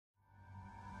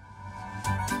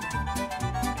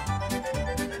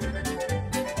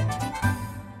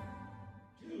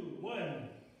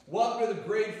for the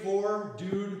grade 4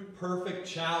 Dude Perfect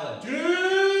Challenge.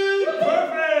 Dude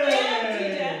Perfect!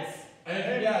 And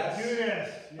dudettes. Dudettes.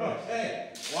 Oh,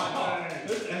 hey, wow.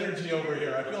 There's energy over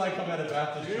here. I feel like I'm at a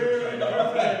Baptist church Dude right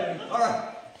now. Perfect. Okay. All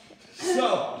right. So,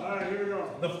 All right, here we go.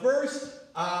 the first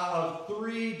of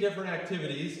 3 different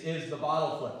activities is the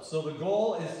bottle flip. So the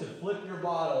goal is to flip your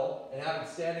bottle and have it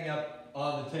standing up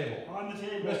on the table. On the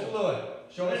table. Mr. Lewin,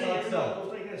 show us how it's done. Go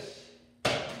like this.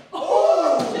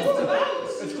 Oh! Just about.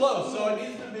 It's close, so it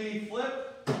needs to be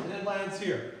flipped and it lands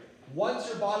here. Once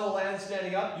your bottle lands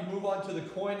standing up, you move on to the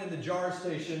coin in the jar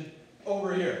station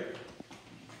over here.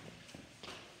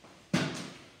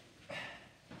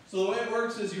 So the way it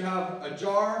works is you have a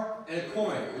jar and a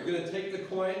coin. You're going to take the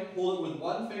coin, hold it with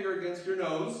one finger against your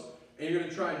nose, and you're going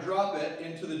to try and drop it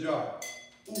into the jar.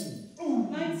 Ooh. Ooh.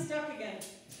 Mine's stuck again.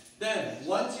 Then,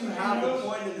 once you have the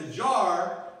coin in the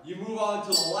jar, you move on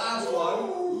to the last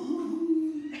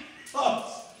one.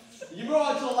 Oh. You move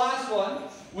on to the last one,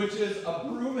 which is a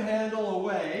broom handle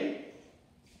away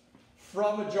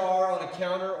from a jar on a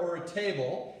counter or a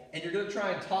table, and you're going to try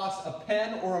and toss a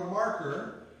pen or a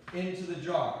marker into the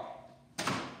jar.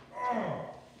 Oh,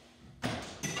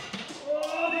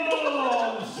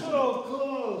 so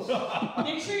close.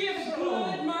 Make sure you have a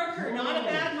good marker, not a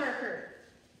bad marker.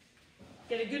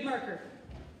 Get a good marker.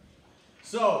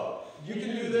 So, you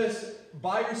can do this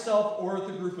by yourself or with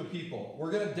a group of people.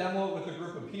 We're going to demo it with a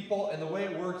group of people, and the way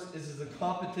it works is a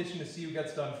competition to see who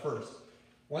gets done first.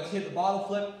 Once you hit the bottle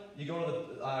flip, you go to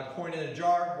the coin in a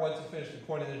jar. Once you finish the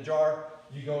coin in the jar,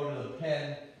 you go to the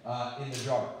pen in the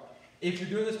jar. If you're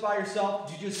doing this by yourself,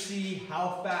 you just see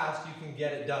how fast you can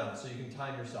get it done, so you can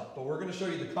time yourself. But we're going to show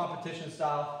you the competition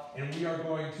style, and we are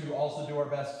going to also do our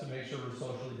best to make sure we're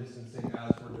socially distancing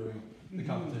as we're doing the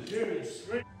competition. Dude, it's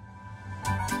great.